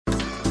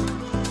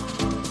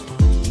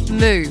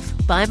Move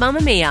by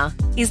Mamma Mia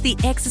is the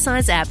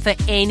exercise app for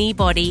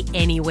anybody,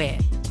 anywhere.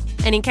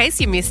 And in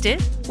case you missed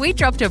it, we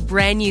dropped a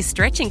brand new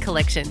stretching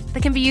collection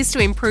that can be used to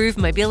improve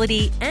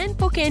mobility and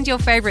bookend your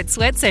favourite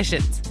sweat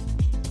sessions.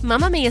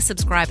 Mamma Mia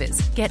subscribers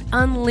get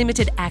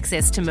unlimited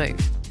access to Move,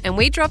 and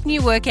we drop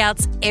new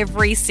workouts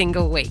every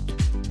single week.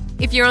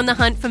 If you're on the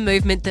hunt for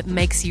movement that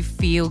makes you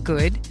feel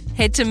good,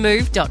 head to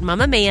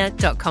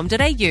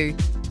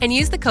move.mamamia.com.au and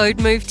use the code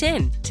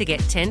MOVE10 to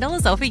get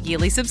 $10 off a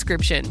yearly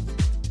subscription.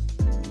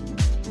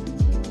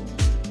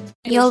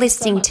 You're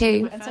listening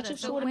to and such a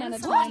short amount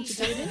of time to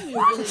do it in.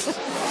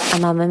 a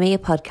Mamma Mia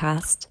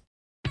podcast.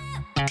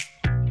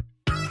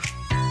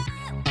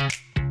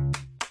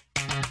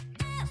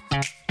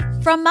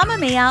 From Mamma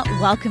Mia,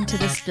 welcome to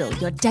The Spill,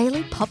 your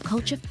daily pop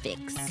culture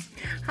fix.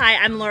 Hi,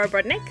 I'm Laura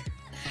Brodnick.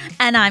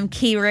 And I'm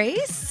Kee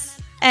Reese.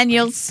 And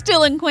you're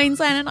still in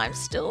Queensland and I'm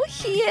still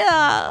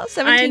here.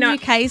 17 new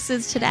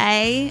cases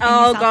today.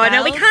 Oh, God.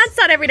 No, we can't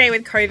start every day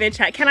with COVID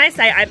chat. Can I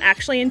say I'm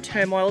actually in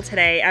turmoil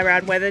today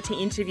around whether to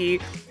interview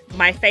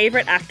my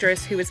favourite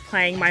actress who is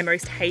playing my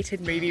most hated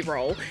movie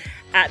role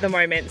at the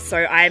moment.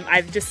 So I'm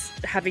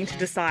just having to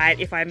decide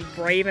if I'm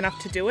brave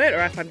enough to do it or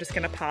if I'm just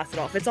going to pass it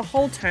off. It's a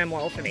whole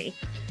turmoil for me.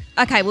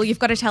 Okay, well, you've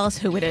got to tell us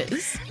who it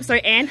is. So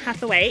Anne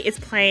Hathaway is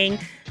playing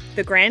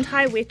the Grand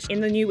High Witch in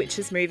the new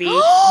Witches movie.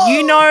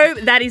 You know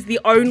that is the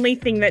only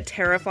thing that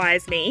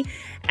terrifies me.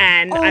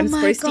 And I'm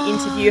supposed to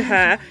interview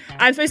her.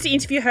 I'm supposed to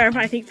interview her, and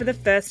I think for the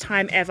first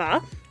time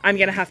ever, I'm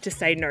going to have to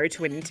say no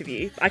to an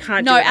interview. I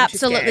can't do it. No,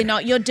 absolutely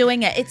not. You're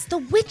doing it. It's the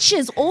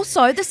Witches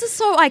also. This is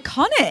so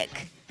iconic.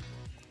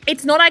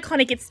 It's not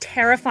iconic. It's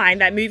terrifying.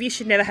 That movie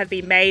should never have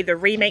been made. The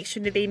remake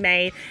shouldn't have been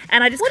made.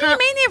 And I just can't. What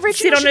do you mean the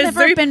original should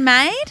never have been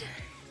made?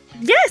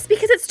 Yes,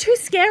 because it's too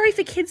scary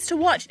for kids to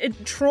watch.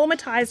 It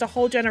traumatized a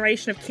whole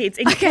generation of kids,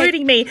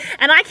 including me.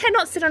 And I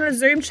cannot sit on a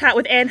Zoom chat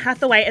with Anne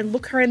Hathaway and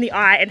look her in the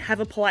eye and have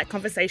a polite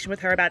conversation with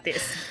her about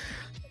this.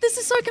 This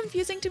is so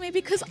confusing to me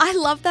because I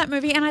love that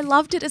movie and I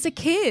loved it as a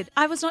kid.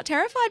 I was not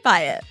terrified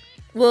by it.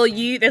 Well,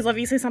 there's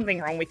obviously something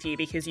wrong with you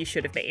because you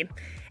should have been.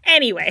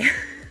 Anyway.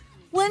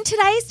 Well, in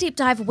today's deep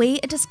dive, we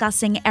are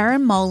discussing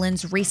Erin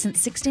Molan's recent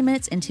 60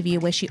 Minutes interview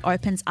where she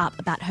opens up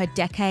about her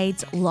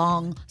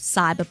decades-long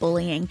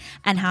cyberbullying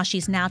and how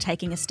she's now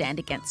taking a stand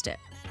against it.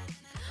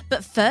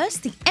 But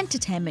first, the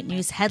entertainment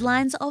news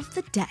headlines of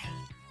the day.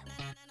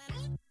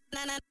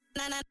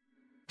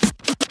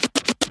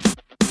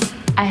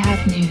 I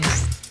have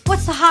news.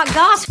 What's the hot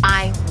goss?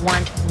 I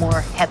want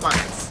more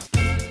headlines.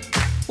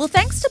 Well,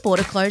 thanks to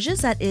border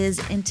closures, that is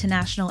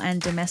international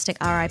and domestic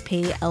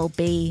RIP,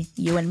 LB,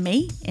 you and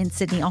me in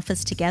Sydney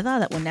office together.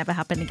 That will never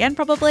happen again,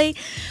 probably.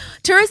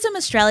 Tourism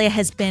Australia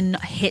has been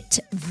hit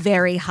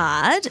very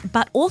hard,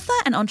 but author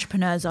and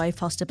entrepreneur Zoe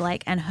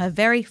Foster-Blake and her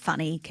very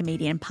funny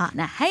comedian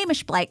partner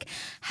Hamish Blake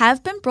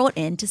have been brought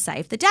in to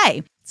save the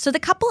day. So the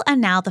couple are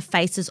now the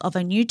faces of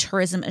a new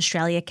Tourism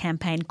Australia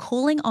campaign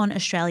calling on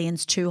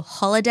Australians to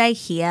holiday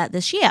here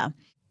this year.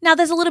 Now,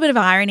 there's a little bit of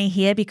irony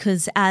here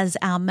because as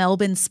our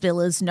Melbourne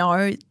spillers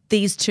know,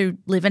 these two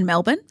live in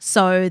Melbourne,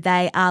 so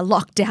they are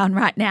locked down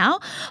right now.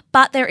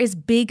 But there is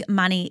big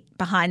money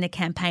behind the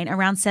campaign,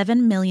 around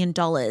 $7 million,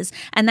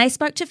 and they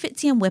spoke to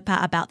Fitzy and Whipper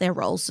about their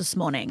roles this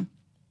morning.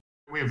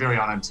 We're very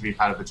honoured to be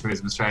part of the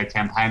Tourism Australia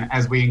campaign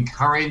as we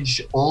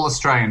encourage all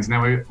Australians.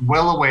 Now, we're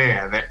well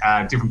aware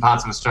that different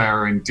parts of Australia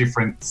are in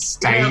different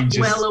stages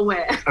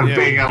of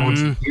being able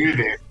to do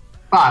this.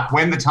 But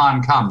when the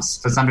time comes,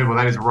 for some people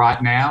that is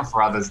right now,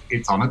 for others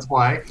it's on its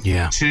way,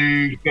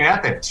 to get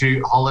out there,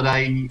 to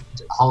holiday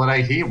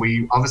here.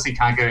 We obviously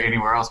can't go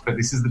anywhere else, but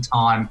this is the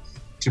time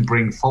to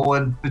bring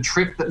forward the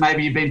trip that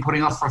maybe you've been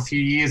putting off for a few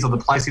years or the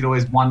place you'd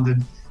always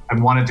wondered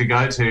and wanted to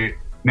go to.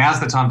 Now's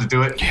the time to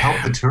do it. Help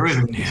the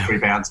tourism industry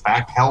bounce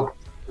back. Help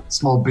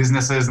small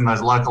businesses and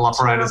those local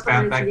operators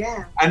bounce back.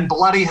 And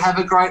bloody have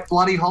a great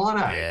bloody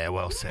holiday. Yeah,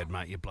 well said,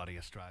 mate. You're bloody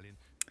Australian.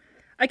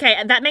 Okay,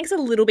 and that makes a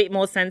little bit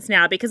more sense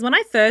now because when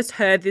I first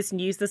heard this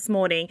news this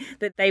morning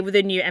that they were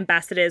the new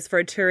ambassadors for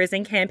a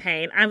tourism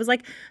campaign, I was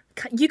like,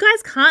 you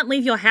guys can't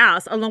leave your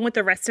house along with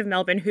the rest of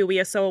Melbourne, who we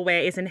are so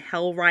aware is in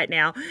hell right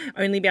now,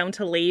 only being able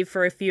to leave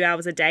for a few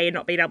hours a day and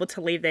not being able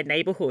to leave their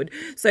neighbourhood.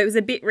 So it was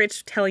a bit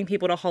rich telling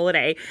people to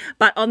holiday.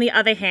 But on the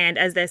other hand,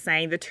 as they're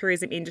saying, the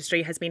tourism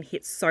industry has been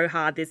hit so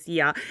hard this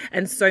year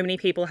and so many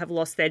people have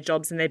lost their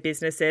jobs and their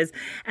businesses.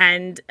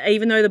 And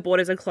even though the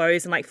borders are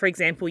closed and, like, for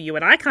example, you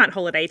and I can't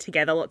holiday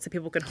together, lots of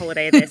people can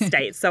holiday in their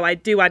states. So I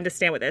do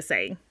understand what they're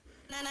saying.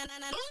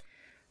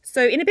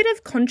 So in a bit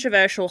of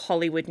controversial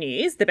Hollywood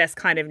news, the best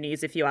kind of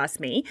news if you ask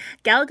me,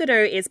 Gal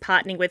Gadot is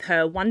partnering with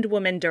her Wonder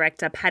Woman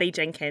director Patty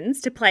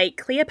Jenkins to play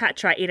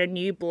Cleopatra in a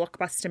new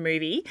blockbuster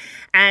movie,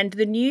 and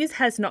the news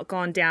has not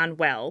gone down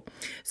well.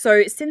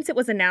 So since it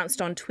was announced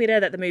on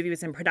Twitter that the movie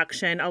was in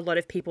production, a lot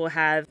of people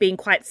have been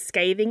quite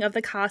scathing of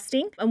the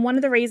casting, and one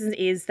of the reasons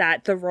is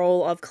that the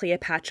role of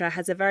Cleopatra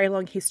has a very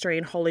long history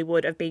in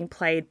Hollywood of being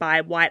played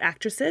by white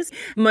actresses,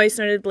 most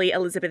notably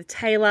Elizabeth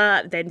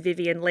Taylor, then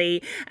Vivian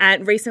Leigh,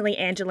 and recently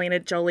Angelina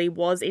Angelina Jolie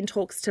was in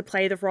talks to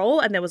play the role,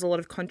 and there was a lot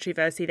of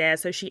controversy there,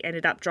 so she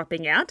ended up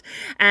dropping out.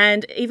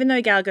 And even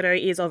though Gal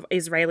Gadot is of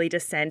Israeli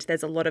descent,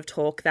 there's a lot of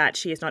talk that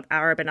she is not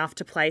Arab enough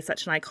to play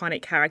such an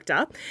iconic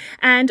character.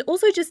 And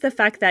also just the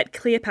fact that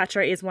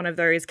Cleopatra is one of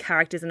those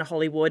characters in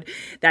Hollywood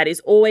that is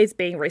always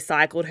being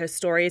recycled. Her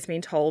story is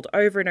being told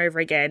over and over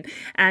again,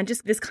 and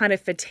just this kind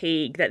of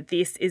fatigue that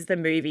this is the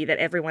movie that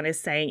everyone is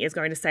saying is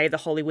going to save the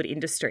Hollywood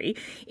industry,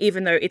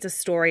 even though it's a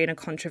story and a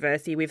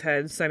controversy we've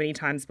heard so many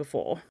times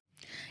before.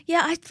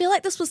 Yeah, I feel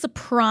like this was the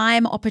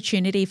prime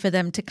opportunity for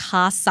them to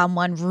cast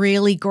someone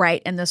really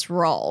great in this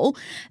role.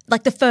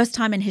 Like the first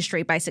time in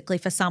history, basically,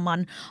 for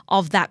someone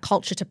of that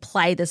culture to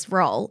play this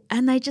role.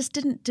 And they just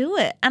didn't do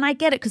it. And I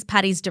get it because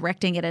Patty's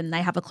directing it and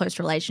they have a close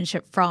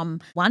relationship from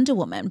Wonder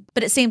Woman.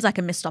 But it seems like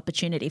a missed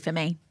opportunity for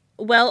me.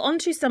 Well, on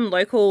to some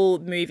local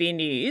movie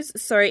news.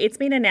 So it's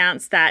been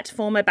announced that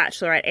former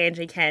Bachelorette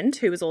Angie Kent,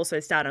 who was also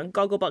starred on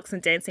Gogglebox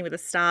and Dancing with the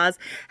Stars,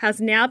 has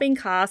now been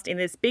cast in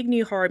this big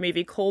new horror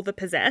movie called The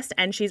Possessed,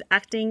 and she's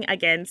acting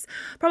against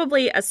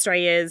probably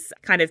Australia's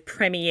kind of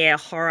premier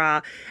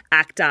horror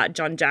actor,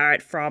 John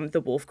Jarratt from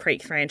the Wolf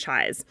Creek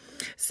franchise.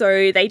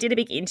 So they did a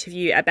big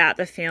interview about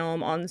the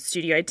film on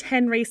Studio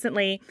 10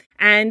 recently,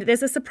 and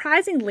there's a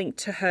surprising link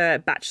to her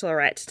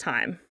Bachelorette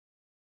time.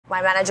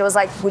 My manager was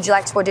like, would you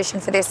like to audition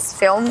for this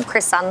film,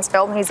 Chris Sun's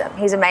film?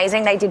 He's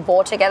amazing. They did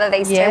Bore together,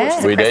 these two, which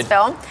is a Chris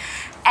film.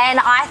 And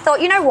I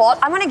thought, you know what,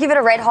 I'm going to give it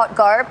a red hot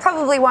go.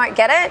 Probably won't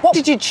get it. What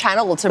did you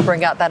channel to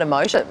bring out that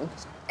emotion?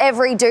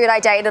 Every dude I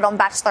dated on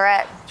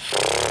Bachelorette.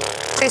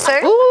 Too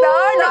soon?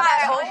 Ooh.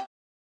 No.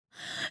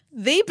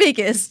 The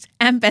biggest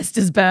and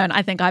bestest burn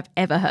I think I've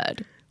ever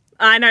heard.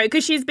 I know,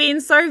 because she's been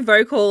so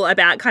vocal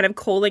about kind of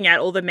calling out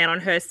all the men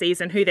on her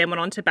season who then went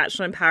on to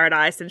Bachelor in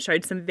Paradise and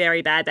showed some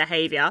very bad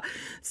behaviour.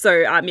 So,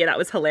 yeah, that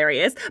was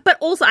hilarious. But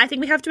also, I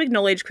think we have to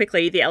acknowledge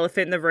quickly the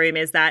elephant in the room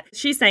is that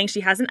she's saying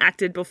she hasn't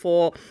acted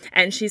before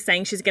and she's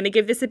saying she's going to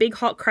give this a big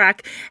hot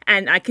crack.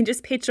 And I can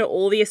just picture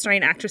all the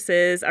Australian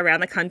actresses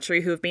around the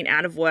country who have been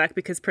out of work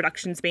because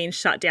production's been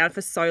shut down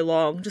for so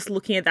long, just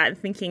looking at that and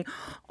thinking,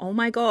 oh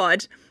my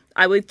God,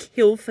 I would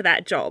kill for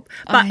that job.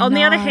 But on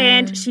the other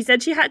hand, she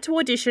said she had to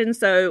audition,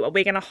 so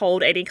we're going to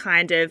hold any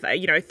kind of,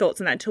 thoughts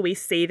on that until we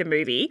see the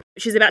movie.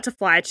 She's about to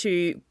fly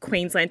to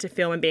Queensland to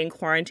film and be in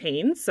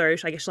quarantine, so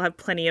I guess she'll have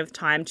plenty of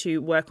time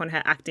to work on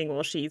her acting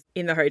while she's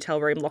in the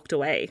hotel room locked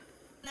away.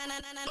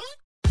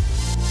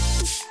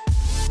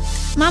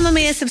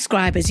 Mamamia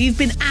subscribers, you've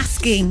been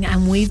asking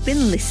and we've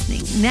been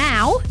listening.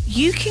 Now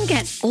you can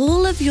get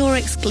all of your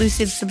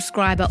exclusive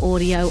subscriber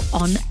audio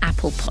on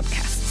Apple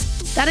Podcasts.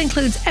 That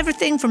includes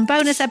everything from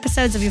bonus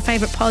episodes of your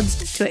favourite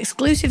pods to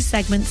exclusive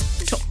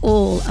segments to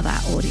all of our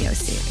audio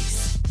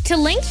series. To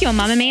link your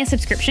Mamamia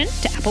subscription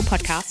to Apple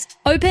Podcasts,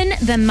 open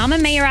the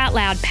Mamamia Out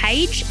Loud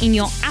page in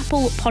your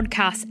Apple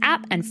Podcasts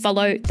app and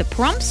follow the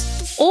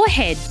prompts, or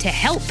head to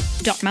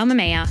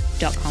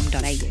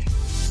help.mamamia.com.au.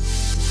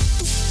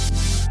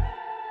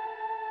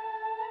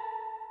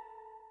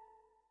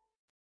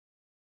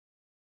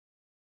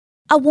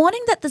 A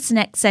warning that this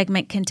next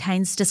segment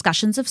contains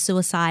discussions of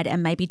suicide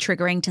and may be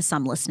triggering to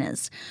some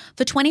listeners.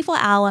 For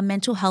 24-hour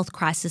mental health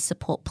crisis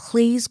support,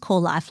 please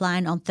call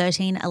Lifeline on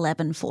 13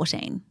 11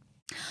 14.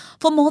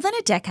 For more than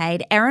a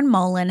decade, Erin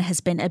Molan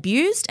has been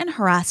abused and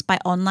harassed by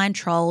online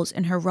trolls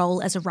in her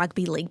role as a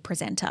rugby league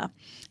presenter.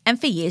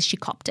 And for years, she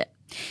copped it.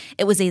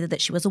 It was either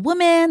that she was a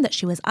woman, that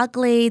she was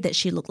ugly, that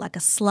she looked like a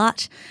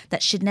slut,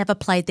 that she'd never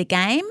played the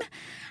game,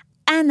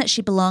 and that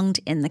she belonged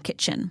in the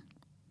kitchen.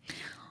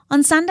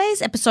 On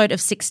Sunday's episode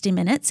of 60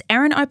 Minutes,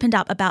 Erin opened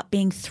up about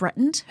being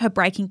threatened, her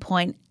breaking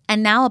point,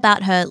 and now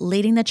about her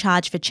leading the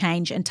charge for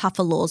change and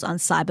tougher laws on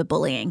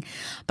cyberbullying.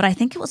 But I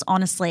think it was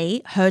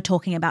honestly her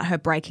talking about her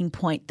breaking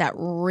point that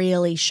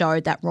really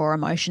showed that raw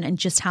emotion and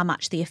just how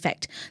much the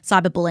effect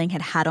cyberbullying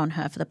had had on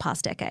her for the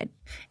past decade.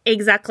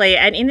 Exactly.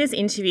 And in this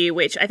interview,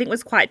 which I think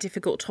was quite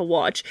difficult to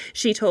watch,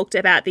 she talked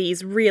about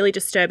these really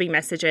disturbing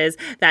messages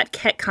that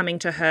kept coming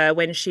to her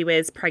when she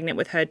was pregnant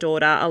with her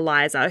daughter,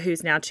 Eliza,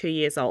 who's now 2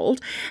 years old.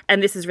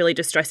 And this is really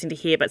distressing to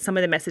hear, but some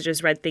of the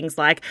messages read things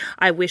like,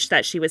 I wish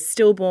that she was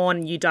stillborn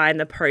and you die in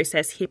the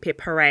process, hip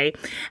hip hooray.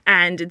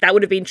 And that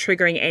would have been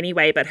triggering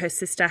anyway, but her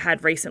sister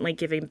had recently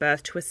given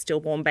birth to a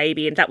stillborn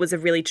baby, and that was a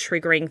really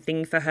triggering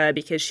thing for her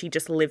because she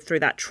just lived through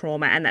that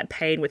trauma and that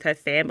pain with her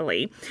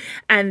family.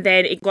 And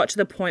then it got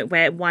to the point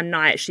where one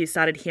night she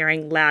started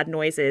hearing loud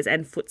noises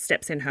and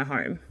footsteps in her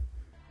home.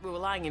 We were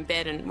lying in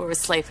bed and we were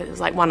asleep. It was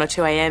like 1 or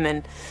 2 a.m.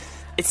 and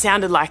it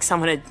sounded like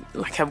someone had,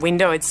 like a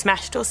window had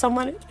smashed or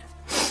someone.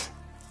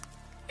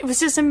 It was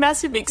just a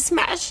massive big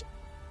smash.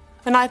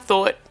 And I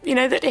thought,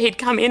 that he'd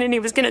come in and he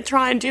was going to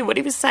try and do what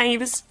he was saying he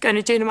was going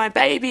to do to my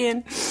baby.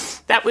 And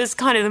that was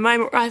kind of the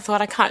moment where I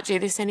thought, I can't do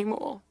this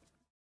anymore.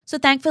 So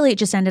thankfully it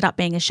just ended up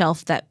being a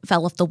shelf that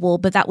fell off the wall,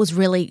 but that was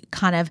really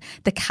kind of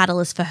the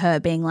catalyst for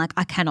her being like,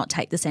 I cannot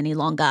take this any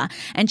longer.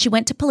 And she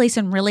went to police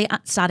and really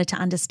started to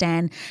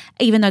understand,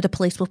 even though the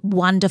police were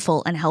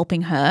wonderful in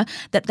helping her,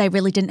 that they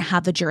really didn't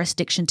have the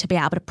jurisdiction to be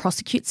able to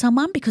prosecute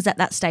someone, because at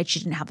that stage she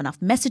didn't have enough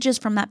messages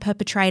from that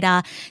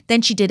perpetrator.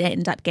 Then she did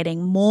end up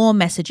getting more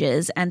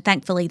messages, and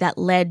thankfully that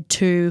led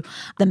to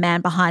the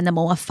man behind them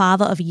all, a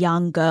father of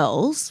young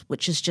girls,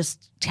 which is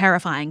just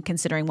terrifying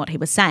considering what he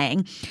was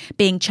saying,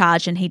 being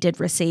charged, and he did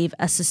receive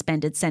a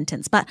suspended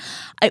sentence. But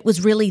it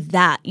was really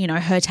that,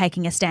 her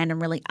taking a stand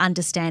and really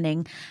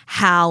understanding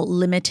how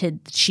limited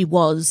she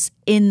was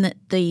in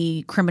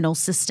the criminal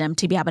system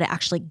to be able to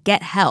actually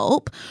get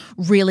help,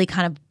 really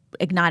kind of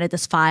ignited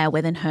this fire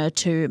within her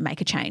to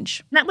make a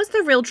change. That was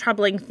the real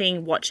troubling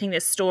thing watching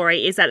this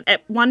story, is that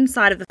at one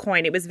side of the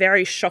coin it was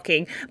very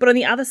shocking, but on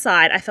the other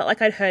side I felt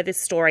like I'd heard this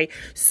story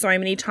so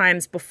many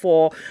times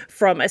before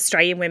from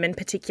Australian women,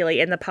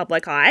 particularly in the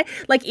public eye.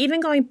 Like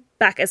even going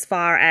back as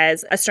far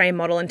as Australian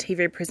model and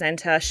TV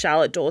presenter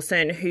Charlotte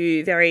Dawson,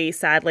 who very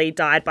sadly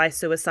died by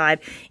suicide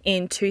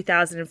in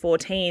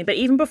 2014. But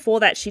even before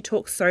that, she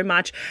talked so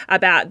much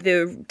about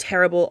the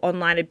terrible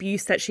online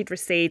abuse that she'd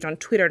received on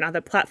Twitter and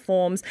other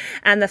platforms,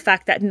 and the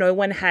fact that no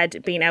one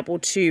had been able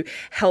to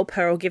help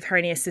her or give her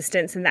any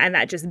assistance, and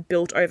that just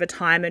built over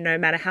time, and no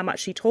matter how much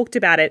she talked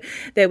about it,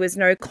 there was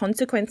no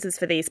consequences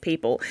for these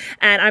people.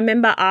 And I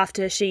remember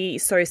after she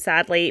so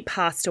sadly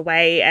passed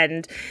away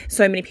and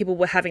so many people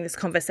were having this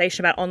conversation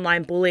about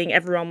online bullying,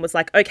 everyone was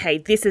like, okay,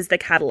 this is the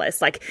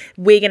catalyst. Like,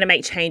 we're going to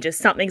make changes.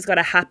 Something's got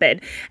to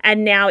happen.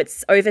 And now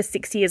it's over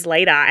 6 years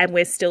later and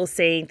we're still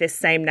seeing this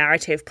same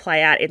narrative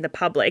play out in the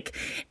public.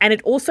 And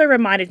it also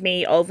reminded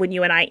me of when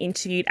you and I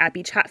interviewed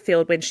Abby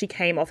Chatfield when she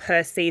came off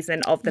her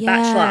season of The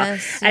Bachelor.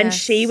 And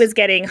she was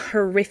getting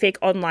horrific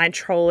online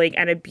trolling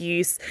and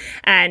abuse,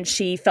 and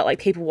she felt like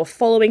people were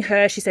following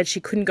her. She said she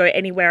couldn't go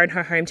anywhere in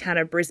her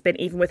hometown of Brisbane,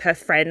 even with her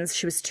friends.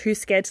 She was too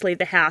scared to leave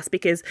the house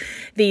because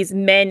these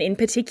men in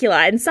particular,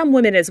 and some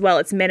women as well,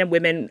 it's men and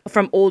women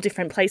from all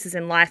different places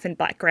in life and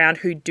background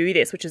who do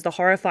this, which is the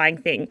horrifying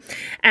thing.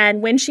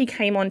 And when she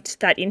came on to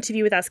that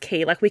interview with us,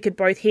 Key, like we could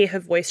both hear her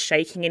voice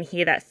shaking and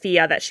hear that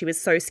fear that she was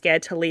so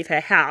scared to leave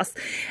her house.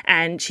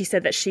 And she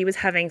said that she was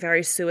having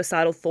very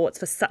suicidal thoughts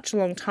for such a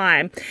long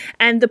time.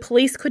 And the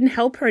police couldn't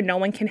help her, and no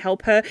one can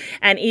help her.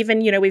 And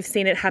even, we've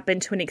seen it happen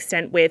to an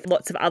extent with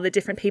lots of other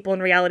different people in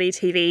reality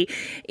TV.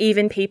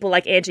 Even people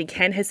like Angie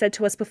Ken has said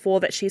to us before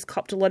that she's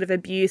copped a lot of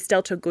abuse.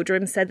 Delta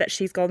Goodrem said that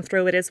she's gone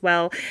through it as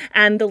well.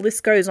 And the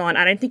list goes on.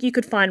 I don't think you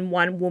could find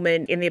one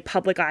woman in the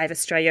public eye of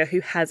Australia who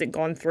hasn't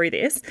gone through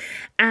this.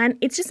 And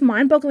it's just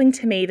mind-boggling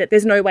to me that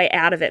there's no way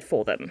out of it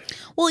for them.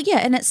 Well, yeah,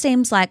 and it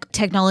seems like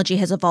technology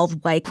has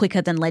evolved way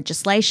quicker than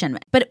legislation.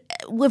 But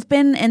we've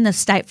been in this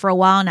state for a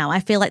while now. I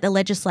feel like the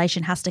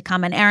legislation has to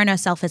come, and Erin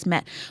herself has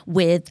met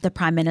with the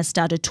Prime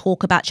Minister to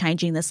talk about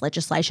changing this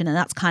legislation, and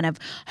that's kind of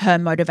her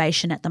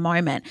motivation at the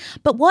moment.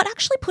 But what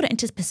actually put it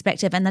into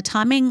perspective, and the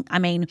timing, I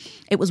mean,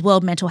 it was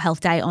World Mental Health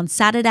Day on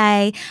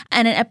Saturday,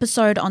 and an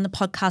episode on the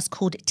podcast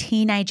called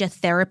Teenager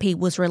Therapy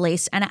was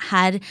released, and it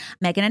had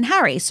Meghan and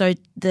Harry, so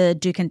the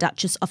Duke and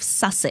Duchess of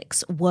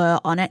Sussex, were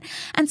on it.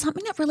 And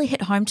something that really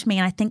hit home to me,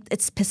 and I think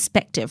it's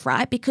perspective,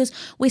 right? Because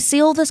we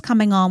see all this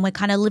coming on, we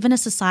kind of live in a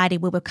society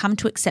where we've come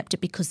to accept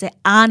it because there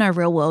are no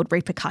real world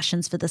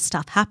repercussions for this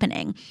stuff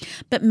happening.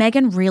 But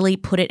Meghan really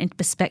put it into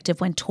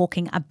perspective when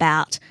talking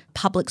about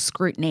public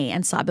scrutiny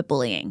and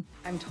cyberbullying.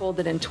 I'm told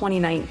that in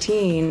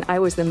 2019, I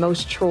was the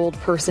most trolled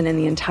person in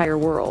the entire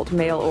world,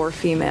 male or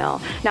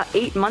female. Now,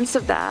 8 months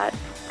of that,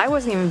 I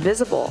wasn't even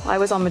visible. I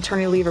was on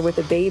maternity leave or with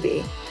a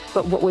baby.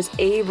 But what was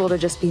able to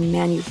just be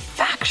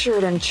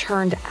manufactured and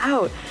churned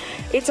out,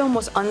 it's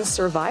almost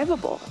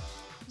unsurvivable.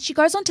 She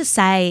goes on to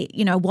say,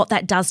 what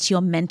that does to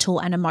your mental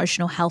and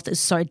emotional health is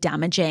so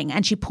damaging.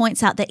 And she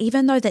points out that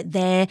even though that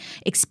their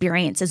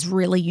experience is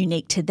really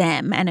unique to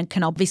them, and it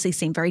can obviously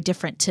seem very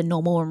different to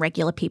normal and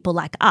regular people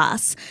like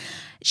us,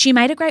 she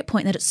made a great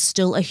point that it's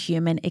still a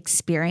human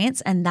experience,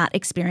 and that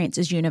experience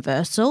is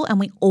universal. And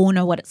we all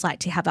know what it's like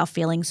to have our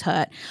feelings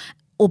hurt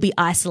or be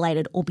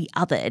isolated or be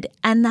othered.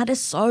 And that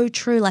is so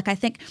true. Like, I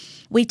think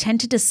we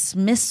tend to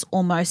dismiss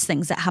almost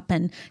things that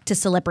happen to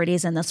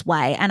celebrities in this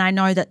way. And I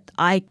know that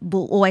I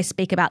will always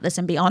speak about this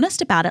and be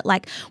honest about it.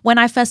 Like, when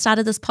I first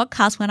started this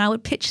podcast, when I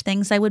would pitch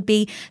things, they would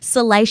be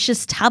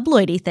salacious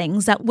tabloidy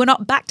things that were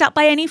not backed up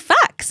by any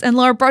facts. And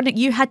Laura Brodnick,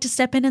 you had to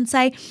step in and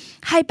say,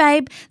 hey,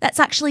 babe, that's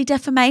actually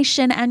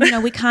defamation, and,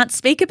 we can't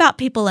speak about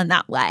people in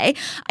that way.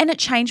 And it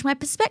changed my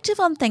perspective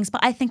on things.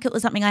 But I think it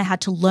was something I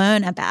had to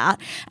learn about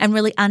and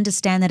really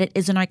understand understand that it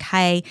isn't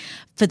okay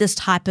for this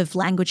type of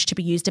language to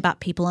be used about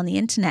people on the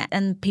internet,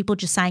 and people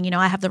just saying,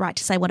 I have the right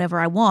to say whatever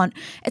I want.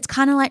 It's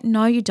kind of like,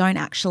 no, you don't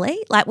actually.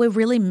 Like, we're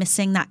really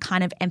missing that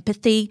kind of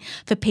empathy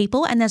for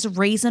people. And there's a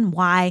reason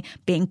why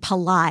being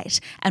polite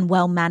and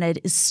well-mannered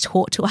is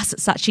taught to us at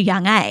such a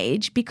young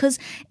age, because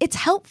it's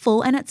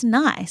helpful and it's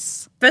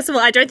nice. First of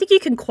all, I don't think you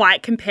can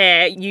quite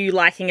compare you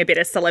liking a bit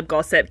of celeb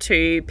gossip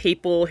to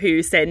people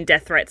who send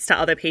death threats to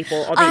other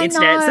people on the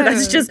internet. So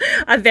that's just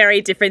a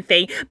very different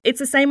thing. It's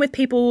the same with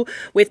people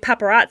with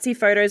paparazzi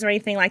photos or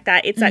anything like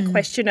that. It's that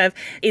question of,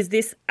 is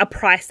this a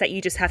price that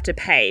you just have to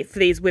pay for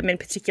these women,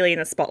 particularly in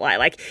the spotlight?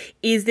 Like,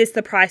 is this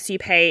the price you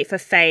pay for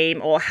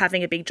fame or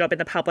having a big job in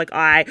the public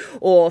eye,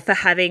 or for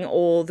having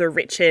all the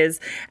riches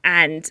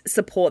and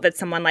support that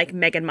someone like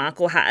Meghan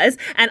Markle has?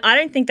 And I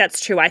don't think that's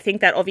true. I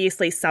think that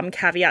obviously some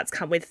caveats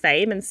come with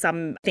fame, and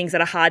some things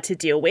that are hard to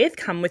deal with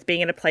come with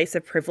being in a place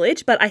of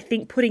privilege. But I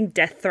think putting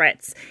death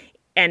threats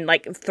and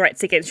like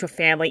threats against your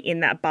family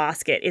in that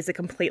basket is a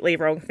completely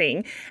wrong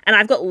thing. And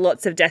I've got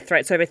lots of death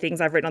threats over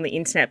things I've written on the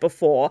internet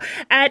before.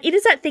 And it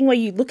is that thing where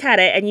you look at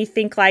it and you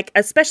think, like,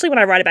 especially when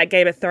I write about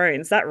Game of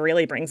Thrones, that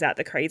really brings out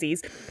the crazies.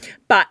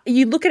 But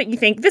you look at it, you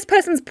think, this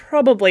person's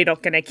probably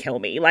not going to kill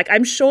me. Like,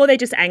 I'm sure they're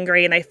just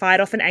angry and they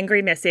fired off an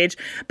angry message.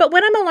 But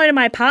when I'm alone in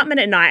my apartment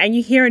at night and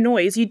you hear a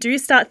noise, you do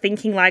start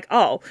thinking like,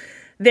 oh,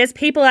 there's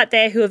people out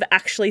there who have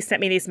actually sent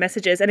me these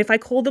messages, and if I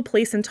call the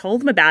police and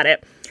told them about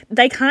it,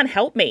 they can't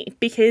help me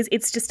because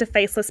it's just a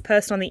faceless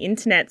person on the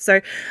internet.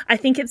 So I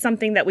think it's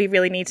something that we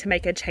really need to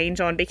make a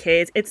change on,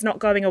 because it's not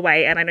going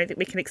away, and I don't think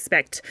we can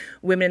expect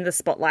women in the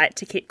spotlight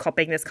to keep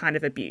copying this kind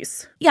of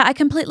abuse. Yeah, I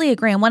completely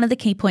agree. And one of the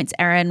key points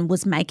Erin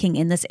was making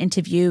in this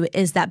interview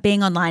is that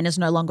being online is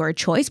no longer a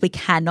choice. We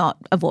cannot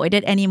avoid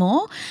it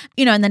anymore.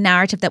 And the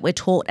narrative that we're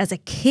taught as a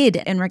kid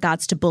in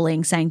regards to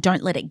bullying, saying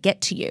don't let it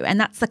get to you. And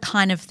that's the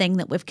kind of thing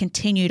that we've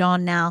continued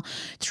on now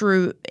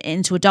through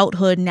into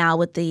adulthood, now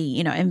with the,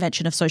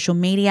 invention of social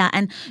media.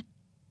 And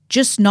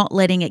just not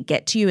letting it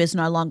get to you is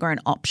no longer an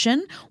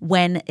option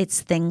when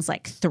it's things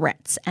like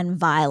threats and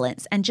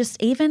violence and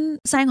just even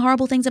saying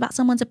horrible things about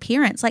someone's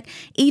appearance. Like,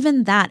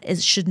 even that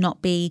should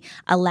not be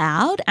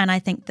allowed. And I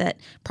think that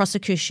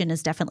prosecution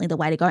is definitely the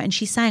way to go. And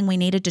she's saying we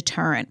need a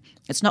deterrent.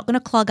 It's not going to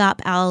clog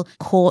up our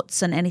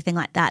courts and anything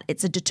like that.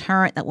 It's a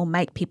deterrent that will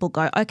make people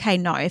go, okay,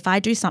 no, if I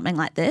do something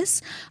like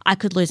this, I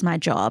could lose my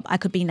job. I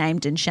could be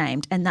named and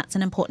shamed. And that's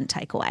an important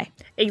takeaway.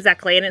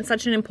 Exactly. And it's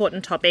such an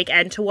important topic.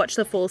 And to watch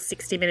the full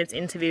 60 Minutes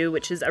interview,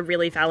 which is a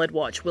really valid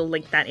watch, we'll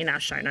link that in our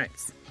show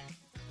notes.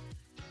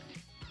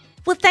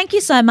 Well, thank you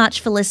so much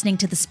for listening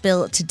to The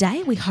Spill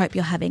today. We hope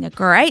you're having a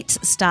great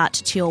start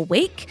to your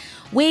week.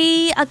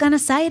 We are going to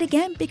say it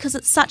again because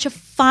it's such a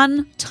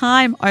fun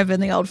time over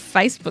in the old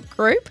Facebook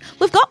group.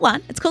 We've got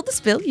one. It's called The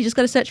Spill. You just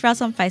got to search for us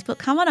on Facebook.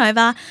 Come on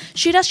over.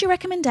 Shoot us your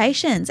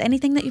recommendations,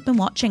 anything that you've been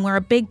watching. We're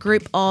a big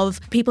group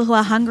of people who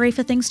are hungry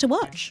for things to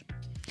watch.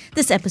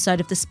 This episode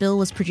of The Spill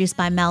was produced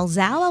by Mel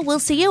Zauer. We'll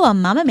see you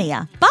on Mamma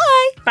Mia.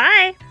 Bye.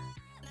 Bye.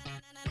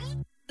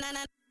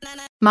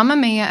 Mamma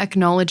Mia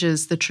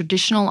acknowledges the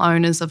traditional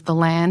owners of the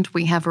land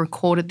we have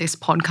recorded this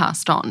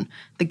podcast on,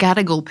 the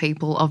Gadigal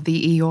people of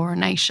the Eora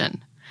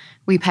Nation.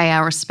 We pay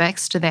our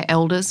respects to their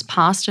elders,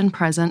 past and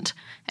present,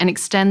 and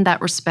extend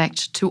that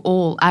respect to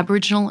all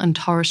Aboriginal and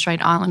Torres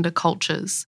Strait Islander cultures.